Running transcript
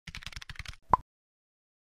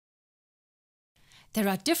There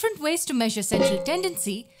are different ways to measure central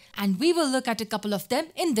tendency, and we will look at a couple of them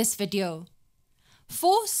in this video.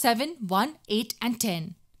 4, 7, 1, 8 and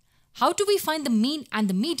 10. How do we find the mean and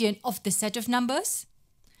the median of this set of numbers?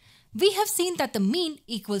 We have seen that the mean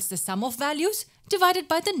equals the sum of values divided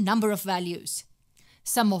by the number of values.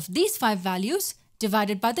 Sum of these 5 values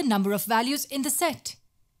divided by the number of values in the set.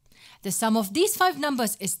 The sum of these 5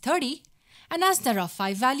 numbers is 30, and as there are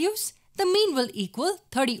 5 values, the mean will equal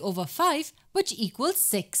 30 over 5, which equals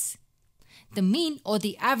 6. The mean or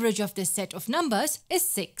the average of this set of numbers is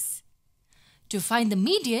 6. To find the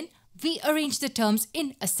median, we arrange the terms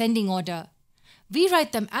in ascending order. We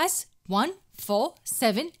write them as 1, 4,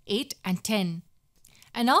 7, 8 and 10.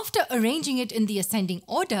 And after arranging it in the ascending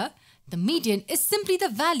order, the median is simply the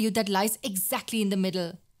value that lies exactly in the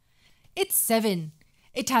middle. It's 7.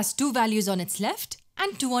 It has 2 values on its left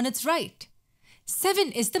and 2 on its right.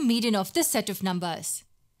 7 is the median of this set of numbers.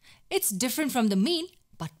 It's different from the mean,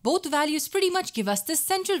 but both values pretty much give us the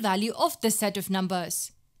central value of this set of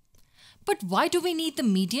numbers. But why do we need the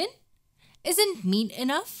median? Isn't mean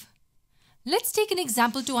enough? Let's take an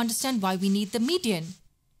example to understand why we need the median.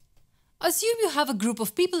 Assume you have a group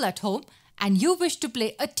of people at home and you wish to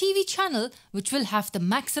play a TV channel which will have the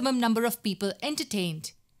maximum number of people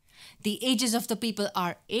entertained. The ages of the people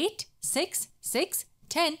are 8, 6, 6,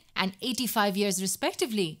 10 and 85 years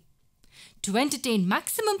respectively. To entertain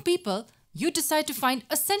maximum people, you decide to find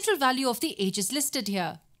a central value of the ages listed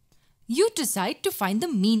here. You decide to find the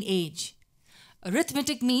mean age.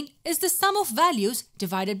 Arithmetic mean is the sum of values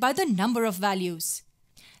divided by the number of values.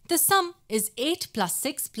 The sum is 8 plus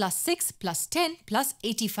 6 plus 6 plus 10 plus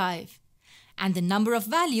 85. And the number of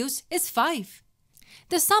values is 5.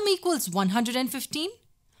 The sum equals 115.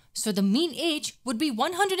 So the mean age would be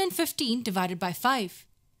 115 divided by 5.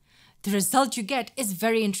 The result you get is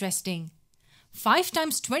very interesting. 5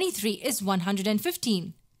 times 23 is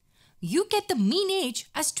 115. You get the mean age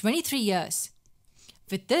as 23 years.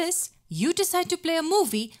 With this, you decide to play a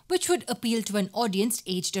movie which would appeal to an audience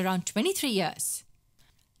aged around 23 years.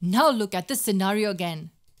 Now look at the scenario again.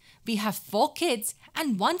 We have 4 kids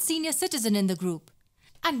and 1 senior citizen in the group.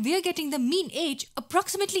 And we are getting the mean age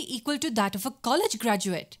approximately equal to that of a college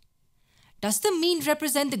graduate. Does the mean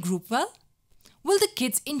represent the group well? Will the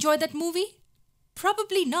kids enjoy that movie?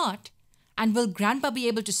 Probably not. And will grandpa be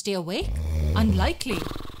able to stay awake? Unlikely.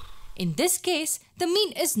 In this case, the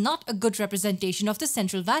mean is not a good representation of the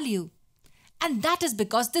central value. And that is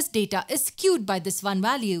because this data is skewed by this one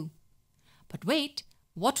value. But wait,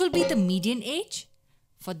 what will be the median age?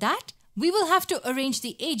 For that, we will have to arrange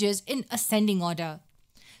the ages in ascending order.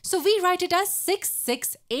 So we write it as 6,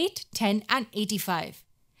 6, 8, 10 and 85.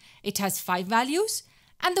 It has 5 values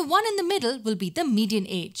and the one in the middle will be the median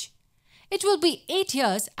age. It will be 8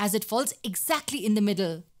 years as it falls exactly in the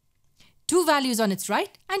middle. 2 values on its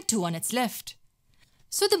right and 2 on its left.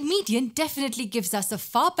 So the median definitely gives us a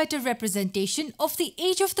far better representation of the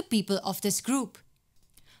age of the people of this group.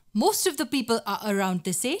 Most of the people are around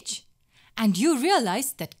this age. And you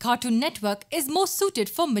realize that Cartoon Network is more suited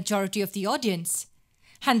for majority of the audience.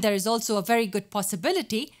 And there is also a very good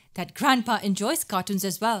possibility that grandpa enjoys cartoons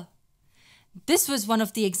as well. This was one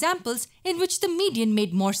of the examples in which the median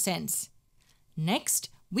made more sense. Next,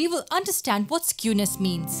 we will understand what skewness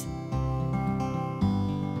means.